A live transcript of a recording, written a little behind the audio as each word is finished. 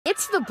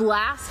It's the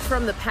blast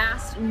from the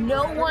past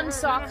no one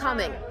saw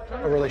coming.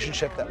 A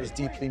relationship that was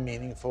deeply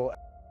meaningful.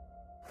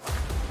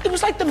 It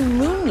was like the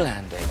moon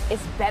landing. Is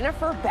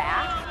Bennifer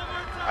back?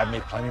 I've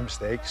made plenty of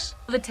mistakes.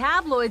 The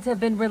tabloids have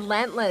been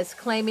relentless,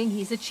 claiming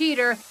he's a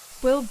cheater.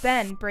 Will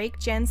Ben break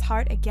Jen's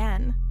heart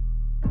again?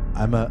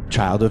 I'm a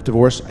child of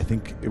divorce. I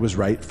think it was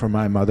right for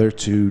my mother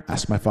to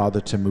ask my father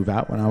to move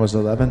out when I was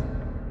 11.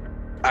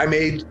 I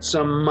made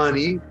some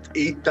money,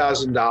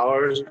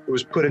 $8,000. It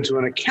was put into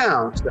an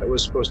account that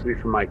was supposed to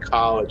be for my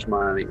college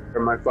money.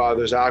 And my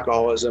father's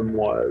alcoholism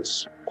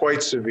was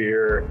quite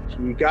severe.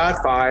 He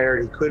got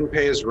fired, he couldn't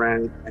pay his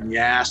rent, and he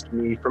asked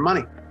me for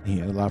money. He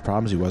had a lot of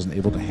problems. He wasn't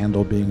able to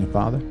handle being a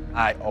father.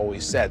 I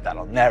always said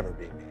that'll never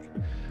be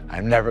me.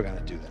 I'm never going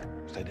to do that.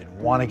 I didn't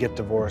want to get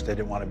divorced. I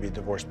didn't want to be a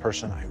divorced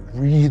person. I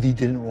really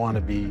didn't want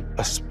to be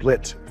a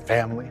split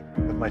family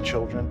with my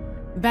children.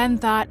 Ben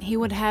thought he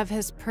would have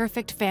his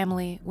perfect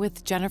family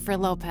with Jennifer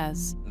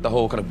Lopez. The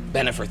whole kind of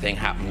Bennifer thing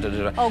happened.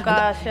 Oh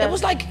gosh, yes. It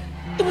was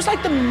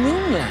like the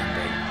moon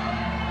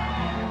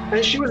landing.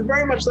 And she was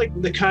very much like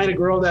the kind of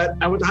girl that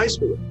I went to high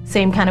school with.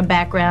 Same kind of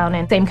background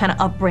and same kind of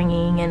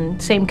upbringing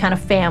and same kind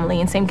of family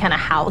and same kind of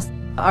house.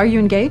 Are you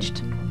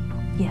engaged?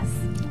 Yes.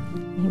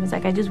 He was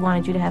like, I just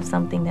wanted you to have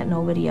something that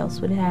nobody else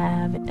would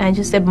have. I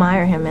just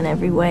admire him in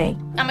every way.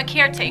 I'm a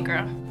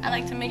caretaker. I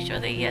like to make sure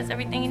that he has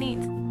everything he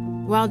needs.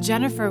 While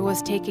Jennifer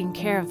was taking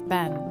care of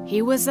Ben,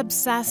 he was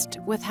obsessed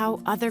with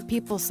how other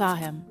people saw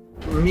him.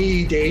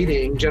 Me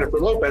dating Jennifer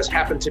Lopez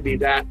happened to be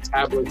that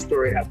tabloid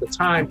story at the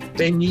time.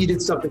 They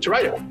needed something to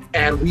write about.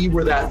 And we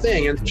were that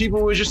thing. And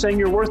people were just saying,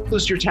 you're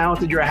worthless, you're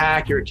talented, you're a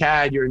hack, you're a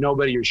cad, you're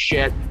nobody, you're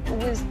shit. It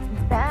was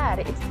bad.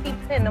 It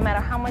seeped in no matter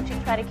how much you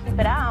try to keep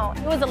it out.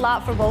 It was a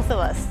lot for both of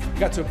us.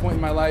 Got to a point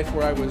in my life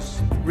where I was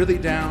really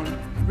down,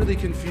 really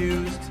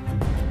confused.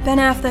 Ben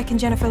Affleck and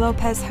Jennifer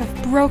Lopez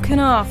have broken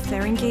off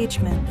their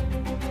engagement.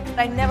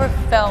 I never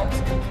felt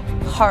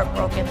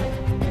heartbroken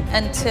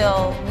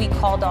until we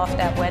called off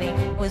that wedding.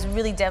 It was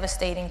really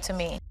devastating to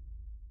me.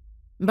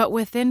 But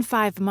within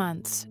 5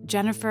 months,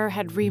 Jennifer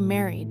had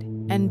remarried,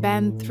 and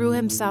Ben threw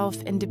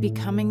himself into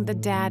becoming the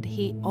dad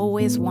he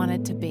always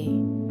wanted to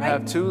be. I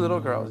have 2 little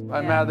girls.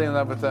 I'm madly in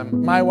love with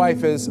them. My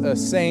wife is a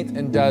saint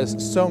and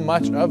does so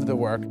much of the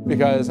work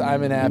because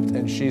I'm inept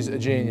and she's a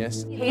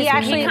genius. He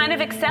kind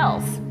of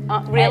excels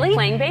at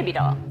playing baby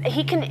doll.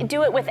 He can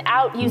do it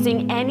without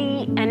using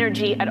any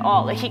energy at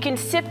all. He can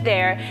sit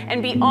there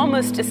and be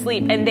almost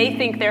asleep, and they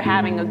think they're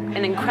having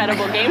an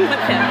incredible game with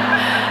him.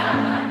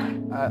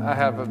 I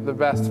have the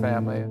best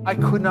family. I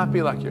could not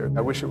be luckier.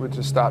 I wish it would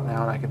just stop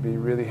now and I could be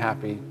really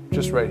happy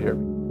just right here.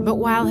 But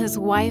while his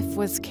wife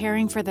was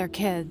caring for their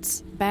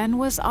kids, Ben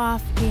was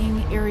off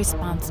being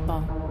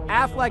irresponsible.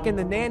 Affleck and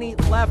the nanny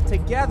left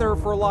together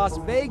for Las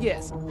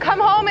Vegas. Come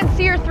home and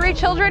see your 3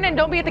 children and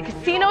don't be at the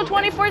casino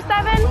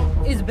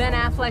 24/7? Is Ben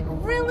Affleck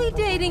really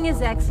dating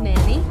his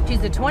ex-nanny?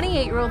 She's a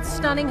 28-year-old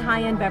stunning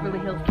high-end Beverly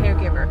Hills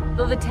caregiver.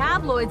 Though the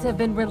tabloids have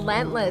been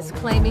relentless,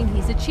 claiming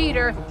he's a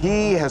cheater.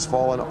 He has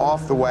fallen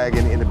off the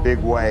wagon in a big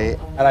way.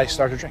 And I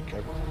start to drink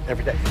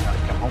every day.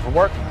 I come home from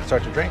work and I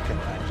start to drink, and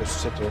I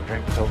just sit there and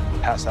drink until I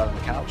pass out on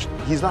the couch.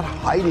 He's not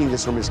hiding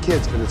this from his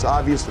kids, but it's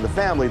obvious to the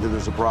family that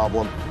there's a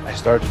problem. I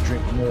started to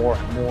drink more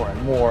and more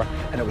and more,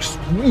 and it was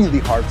really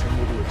hard for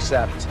me to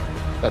accept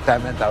that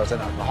that meant I was an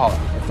alcoholic.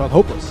 I felt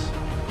hopeless.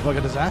 I felt like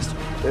a disaster.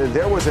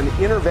 There was an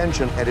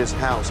intervention at his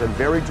house, a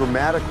very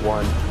dramatic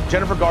one.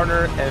 Jennifer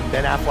Garner and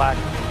Ben Affleck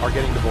are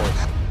getting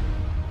divorced.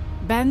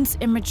 Ben's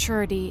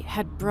immaturity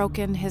had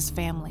broken his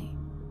family.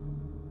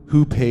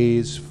 Who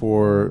pays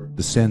for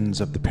the sins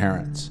of the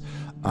parents?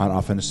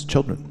 Often it's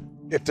children.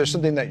 If there's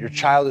something that your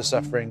child is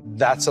suffering,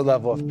 that's a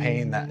level of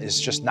pain that is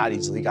just not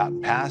easily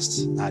gotten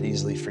past, not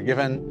easily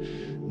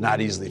forgiven,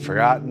 not easily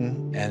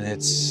forgotten, and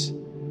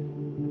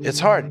it's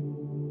hard.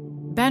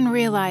 Ben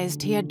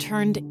realized he had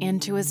turned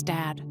into his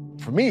dad.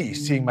 For me,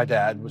 seeing my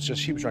dad was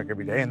just, he was drunk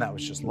every day, and that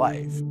was just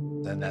life.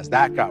 And as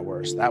that got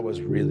worse, that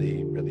was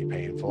really, really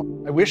painful.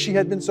 I wish he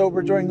had been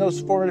sober during those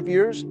formative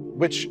years,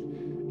 which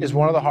is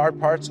one of the hard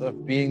parts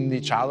of being the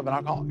child of an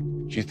alcoholic.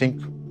 You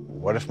think,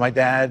 what if my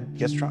dad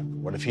gets drunk?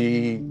 What if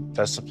he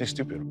does something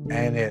stupid?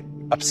 And it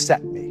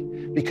upset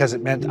me because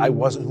it meant I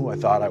wasn't who I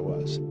thought I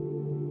was.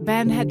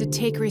 Ben had to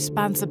take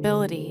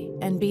responsibility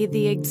and be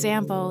the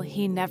example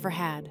he never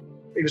had.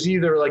 It was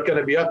either like going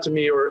to be up to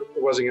me or it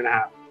wasn't going to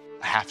happen.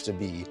 I have to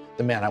be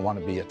the man I want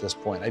to be at this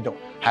point. I don't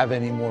have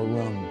any more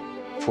room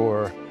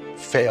for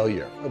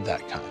failure of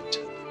that kind.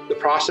 The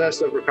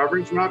process of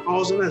recovering from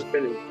alcoholism has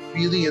been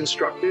really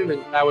instructive,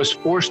 and I was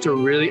forced to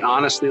really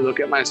honestly look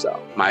at myself,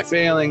 my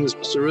failings,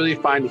 to really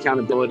find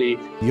accountability.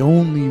 The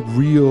only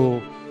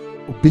real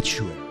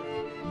obituary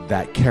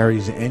that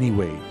carries any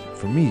weight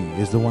for me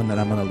is the one that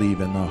I'm going to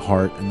leave in the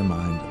heart and the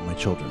mind of my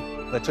children.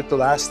 I took the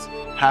last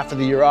half of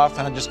the year off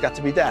and I just got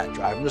to be dad.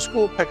 Drive them to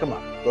school, pick them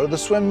up, go to the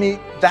swim meet.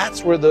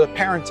 That's where the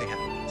parenting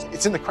happens.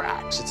 It's in the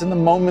cracks. It's in the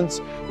moments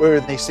where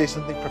they say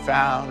something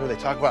profound or they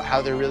talk about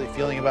how they're really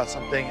feeling about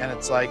something, and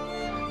it's like,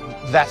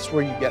 that's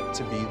where you get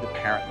to be the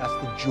parent. That's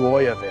the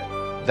joy of it.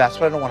 That's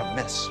what I don't want to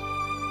miss.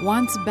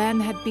 Once Ben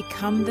had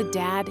become the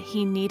dad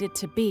he needed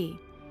to be,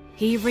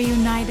 he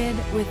reunited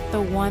with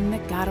the one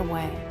that got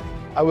away.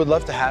 I would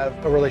love to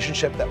have a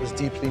relationship that was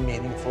deeply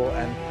meaningful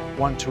and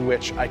one to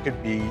which I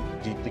could be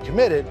deeply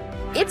committed.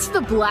 It's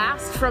the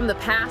blast from the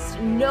past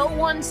no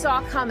one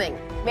saw coming,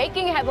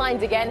 making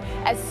headlines again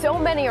as so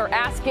many are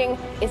asking,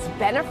 is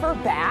Bennifer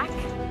back?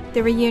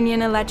 The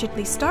reunion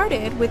allegedly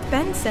started with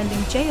Ben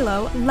sending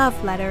J-Lo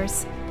love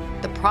letters.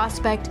 The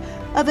prospect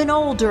of an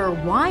older,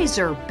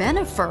 wiser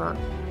Bennifer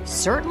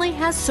certainly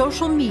has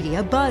social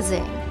media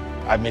buzzing.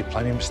 I've made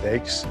plenty of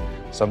mistakes,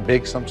 some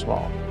big, some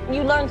small.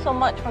 You learn so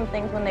much from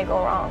things when they go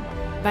wrong.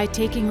 By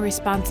taking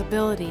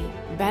responsibility,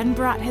 Ben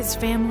brought his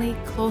family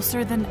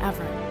closer than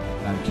ever.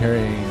 I'm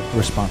carrying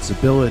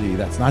responsibility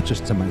that's not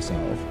just to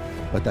myself,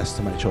 but that's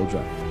to my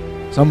children.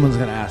 Someone's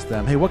gonna ask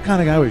them, hey, what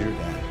kind of guy was your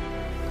dad?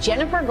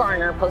 Jennifer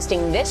Garner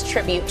posting this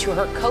tribute to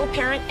her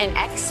co-parent and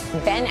ex,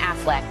 Ben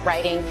Affleck,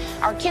 writing,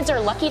 "Our kids are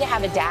lucky to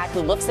have a dad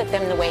who looks at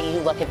them the way you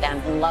look at them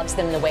and loves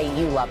them the way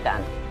you love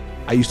them."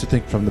 I used to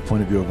think from the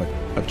point of view of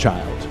a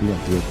child who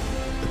went through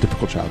a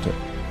difficult childhood.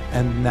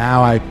 And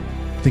now I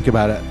think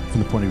about it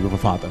from the point of view of a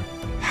father.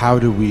 How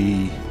do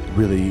we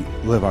really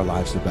live our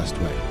lives the best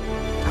way?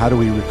 How do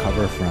we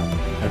recover from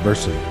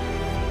adversity?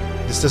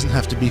 This doesn't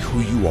have to be who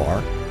you are.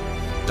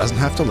 It doesn't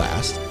have to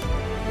last.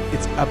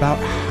 It's about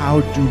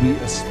how do we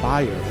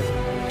aspire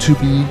to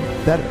be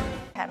better.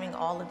 Having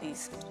all of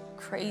these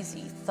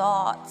crazy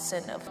thoughts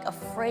and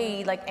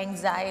afraid, like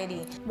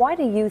anxiety. Why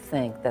do you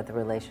think that the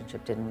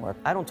relationship didn't work?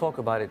 I don't talk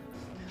about it.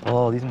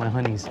 Oh, these are my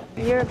honeys.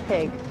 You're a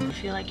pig. You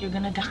feel like you're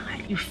gonna die.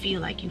 You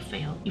feel like you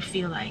failed. You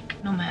feel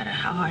like no matter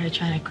how hard I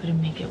tried, I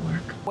couldn't make it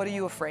work. What are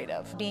you afraid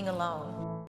of? Being alone.